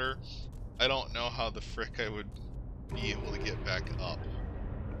water, I don't know how the frick I would be able to get back up.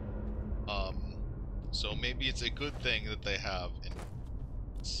 So maybe it's a good thing that they have.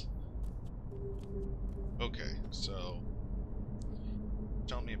 Okay, so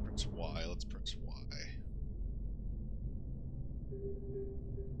tell me to press Y. Let's press Y.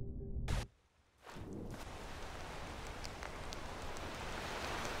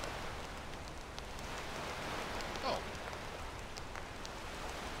 Oh.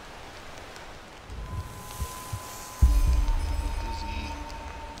 Easy.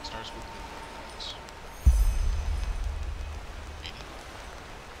 Starts with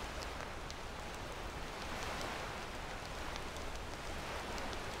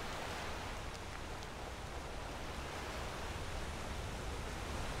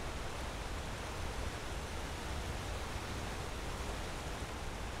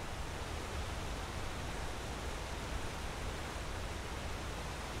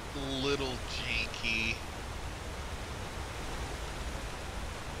the little janky.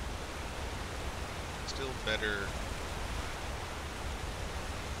 Still better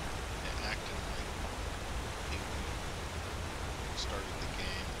at acting like he started the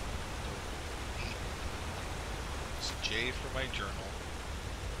game. It's J for my journal.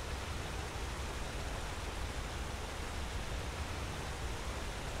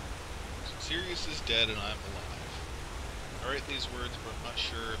 Sirius is dead and I'm alive. I write these words, but I'm not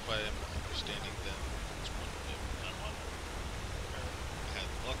sure if I am understanding them. It's one of them, and I'm on where I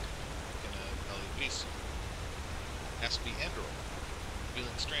had luck in a valley basin. Has to be Enderal.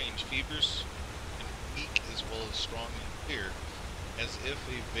 Feeling strange, fevers, and weak as well as strong and clear, as if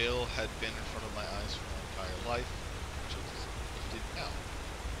a veil had been in front of my eyes for my entire life, which is lifted now.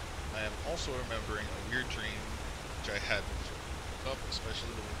 I am also remembering a weird dream which I had before I woke up,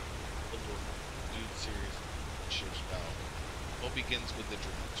 especially the dude series ship's bow. It all begins with the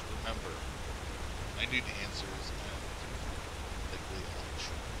dreams. Remember, I need answers and likely on the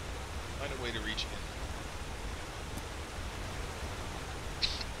shore. Find a way to reach in.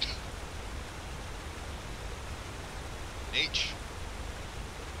 H.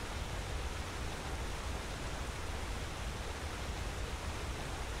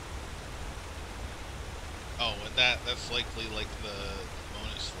 Oh, and that's likely like the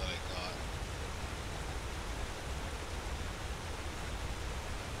bonus that I got.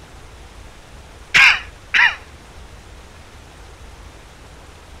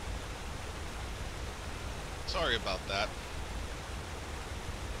 Sorry about that.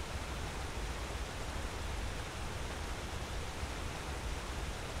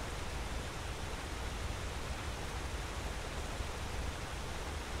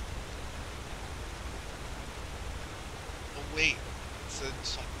 Oh wait, it said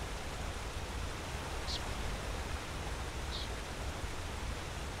something.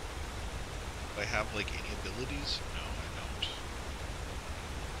 Do I have like any abilities? No, I don't.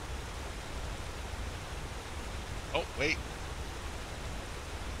 Oh, wait.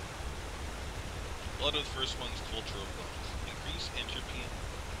 Blood of the first one's culture of bones. Increase entropy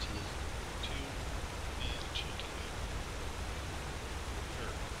until 2 and chanting.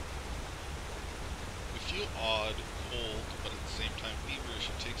 Sure. We feel odd, cold, but at the same time feverish.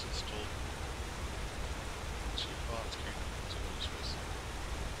 It takes its toll. So your thoughts carry to lose space.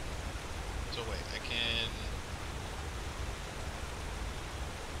 So wait, I can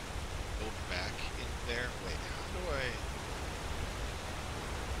go back in there. Wait, how do I?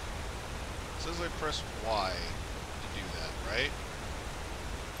 It says I press Y to do that, right?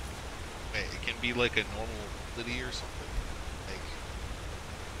 Wait, it can be like a normal ability or something? Like,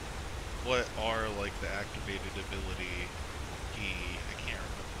 what are like the activated ability key? I can't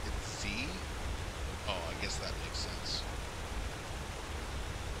remember. It's Z? Oh, I guess that makes sense.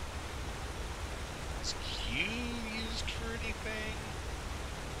 Is Q used for anything?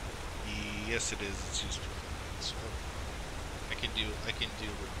 Yes, it is. It's used for things. So I can do it.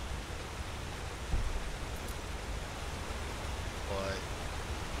 But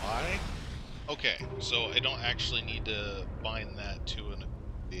why? Okay, so I don't actually need to bind that to an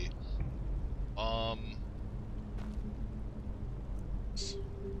ability.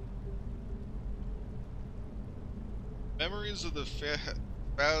 Memories of the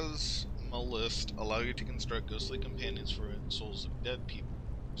Phasmalist allow you to construct ghostly companions for souls of dead people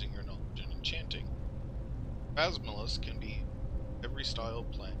using your knowledge and enchanting. Phasmalist can be every style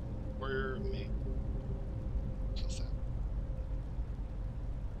plant, warrior, mage. What's that?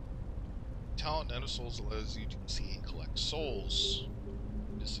 Talent Net of Souls allows you to see and collect souls.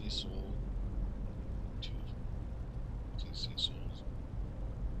 To see soul. To see souls.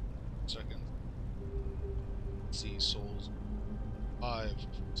 Second. See souls. 5.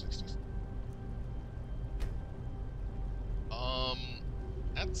 60.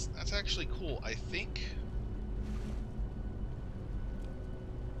 That's actually cool. I think.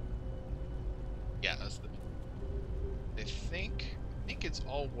 Yeah, that's the. I think it's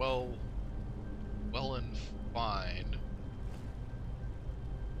all well and fine.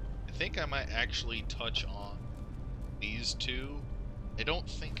 I think I might actually touch on these two. I don't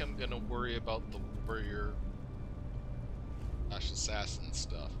think I'm gonna worry about the warrior / assassin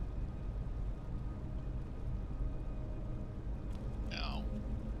stuff. Now,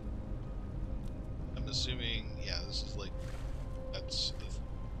 I'm assuming, yeah, this is like, that's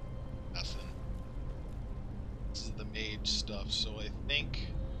nothing. This is the mage stuff, so I think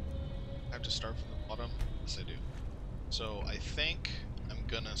I have to start from the bottom. Yes, I do. So I think I'm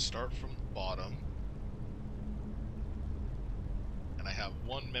gonna start from the bottom, and I have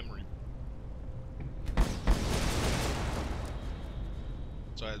one memory.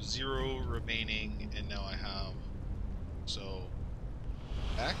 So I have 0 remaining, and now I have, so,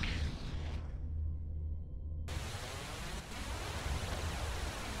 back.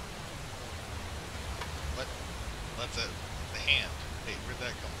 What? That's it. The hand. Hey, where'd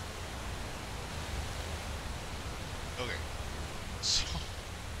that come from? Okay. So,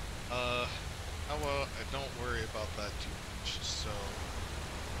 how about I don't worry about that too much, so.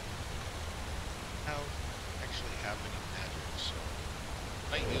 have any magic, so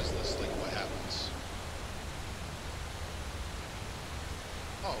I might use this, like, what happens?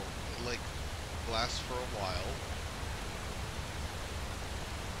 Oh, it, like, lasts for a while.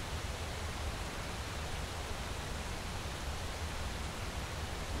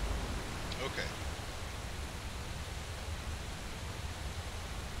 Okay.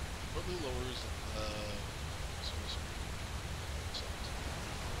 Probably lowers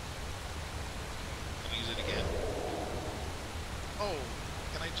can I use it again? Oh,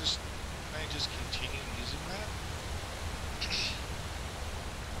 can I just continue using that?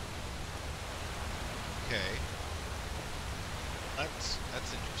 Okay. That's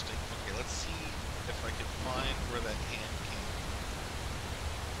interesting. Okay, let's see if I can find where that hand came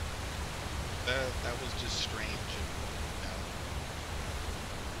from. That was just strange and down.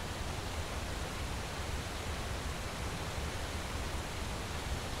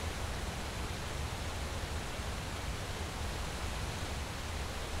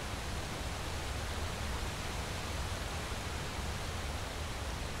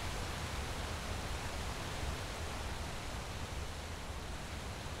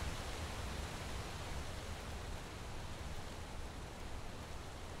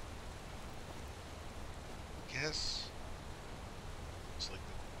 Guess it's like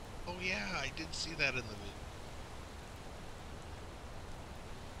oh yeah, I did see that in the video.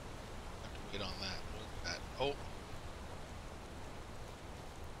 I have to wait on that. What is that? Oh.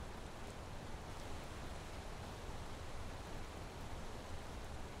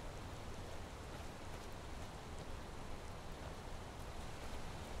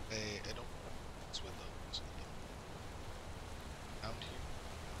 I don't know what's with those out here.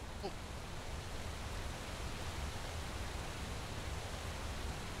 Oh.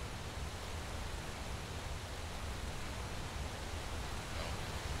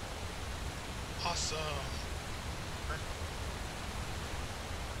 Awesome.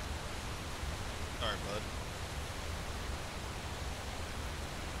 Sorry, bud.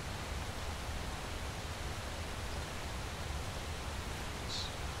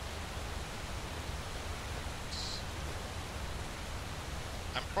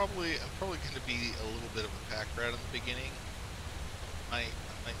 I'm probably going to be a little bit of a pack rat in the beginning. I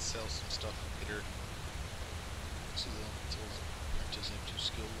might sell some stuff later. So the apprentice into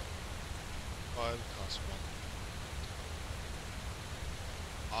skill 5 cost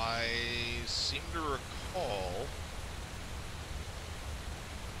 1. I seem to recall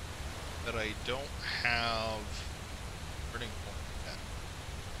that I don't have turning point yet.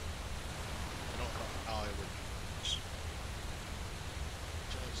 I don't know how I would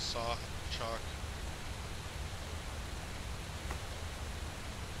saw chalk.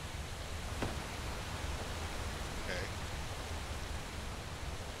 Okay.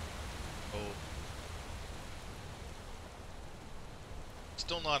 Oh.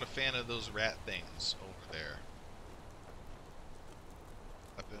 Still not a fan of those rat things over there.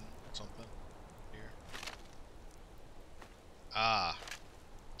 Weapon, something here. Ah.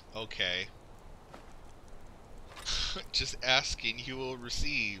 Okay. Just asking, you will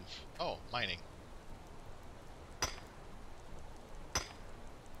receive. Oh, mining.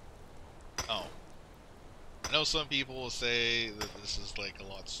 Oh. I know some people will say that this is like a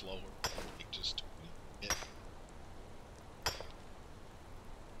lot slower. Like just it.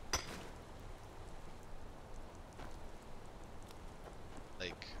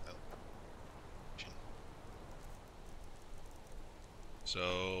 Like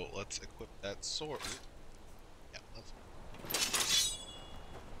so let's equip that sword. Yeah, let's.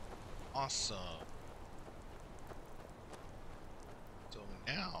 Awesome. So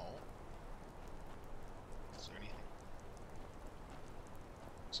now, is there anything?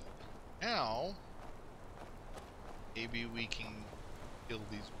 So now, maybe we can kill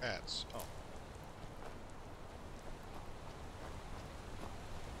these rats. Oh.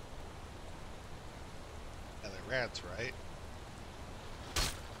 Yeah, they're rats, right?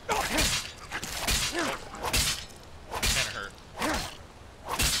 Kinda hurt.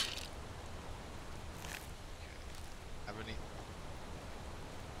 Have any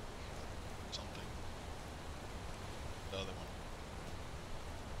something? The other one.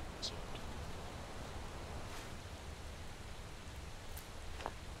 Sword.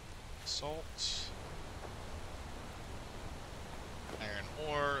 Salt. Iron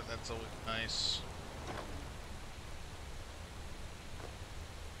ore, that's always nice.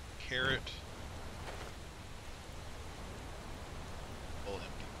 Carrot. Full empty.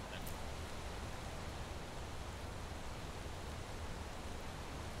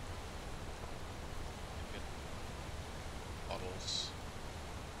 Bottles.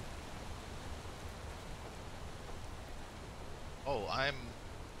 Oh,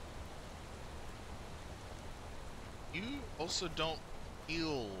 You also don't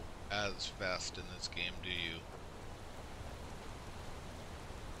heal as fast in this game, do you?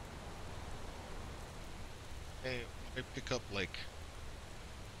 Hey, I pick up like...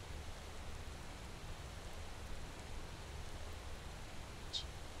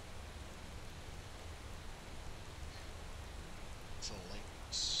 It's a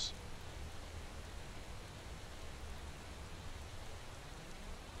links.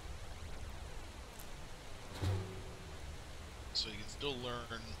 So you can still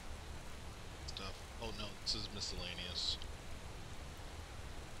learn stuff. Oh no, this is miscellaneous.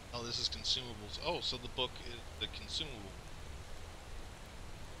 Oh, this is consumables. Oh, so the book is the consumable.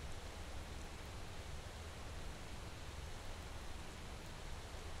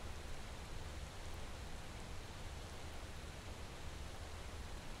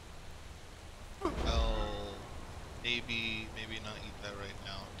 Well, maybe not eat that right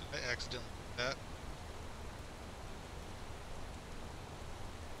now. Did I accidentally eat that?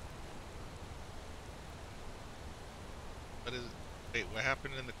 What is... Wait, what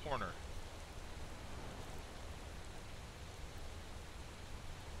happened in the corner?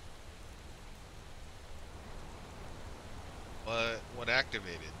 What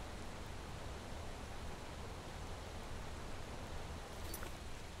activated?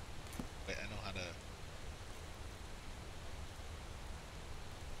 Wait, I know how to...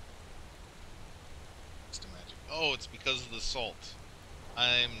 It's the magic. Oh, it's because of the salt.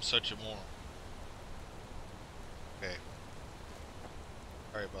 I'm such a moron. Okay.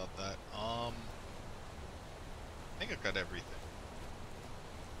 Sorry about that. I think I got everything.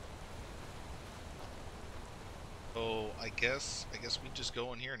 So I guess we just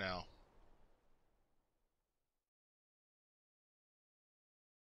go in here now.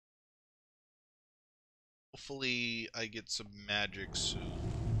 Hopefully I get some magic soon.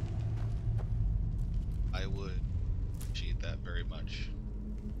 I would appreciate that very much.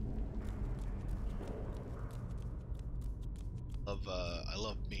 I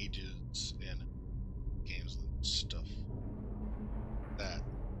love mages and games and stuff. That.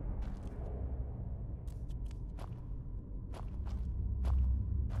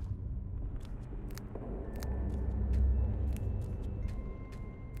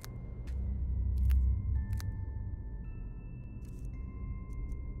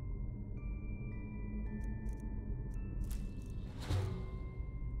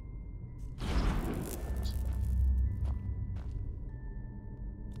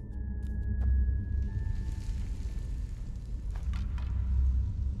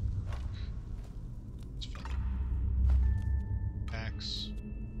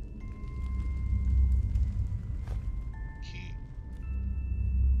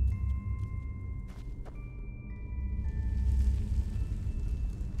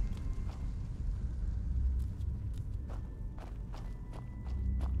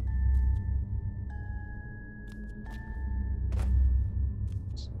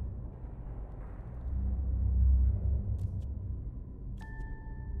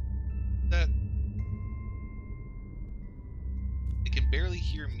 Barely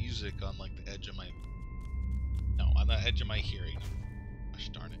hear music on like the edge of my... No, on the edge of my hearing. Gosh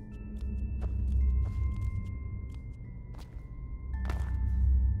darn it.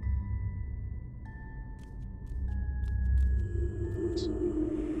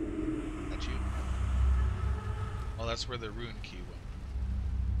 That you? Oh, that's where the rune key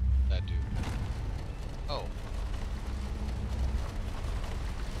went. That dude. Oh.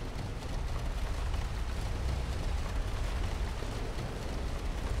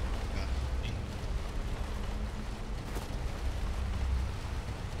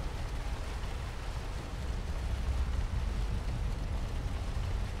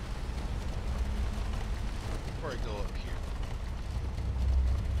 Before I go up here.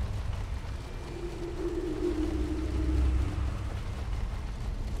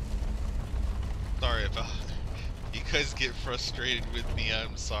 Sorry if you guys get frustrated with me.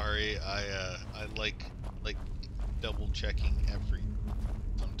 I'm sorry. I like double checking every.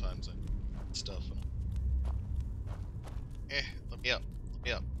 Sometimes I stuff. Let me up. Let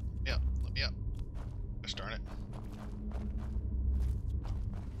me up. Let me up. Let me up. Gosh darn it.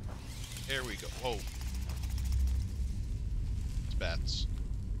 There we go. Whoa. It's bats.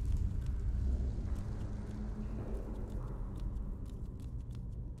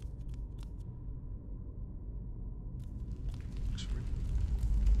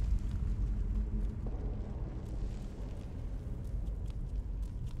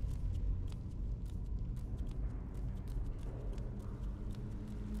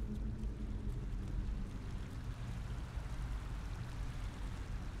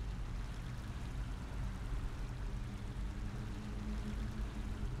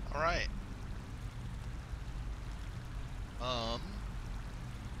 Alright.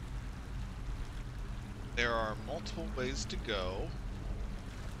 There are multiple ways to go.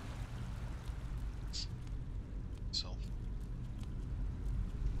 So,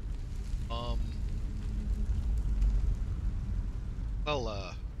 well,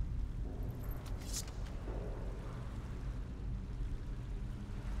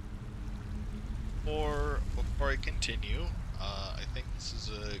 before I continue, I think this is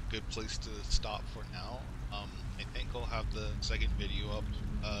a good place to stop for now. I think I'll have the second video up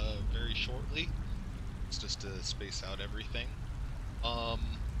very shortly. It's just to space out everything.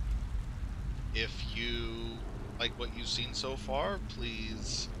 If you like what you've seen so far,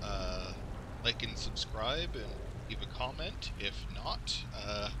 please like and subscribe and leave a comment. If not,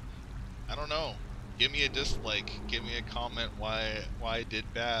 I don't know. Give me a dislike. Give me a comment why I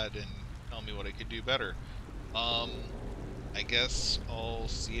did bad and tell me what I could do better. I guess I'll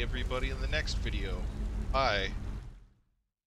see everybody in the next video. Bye.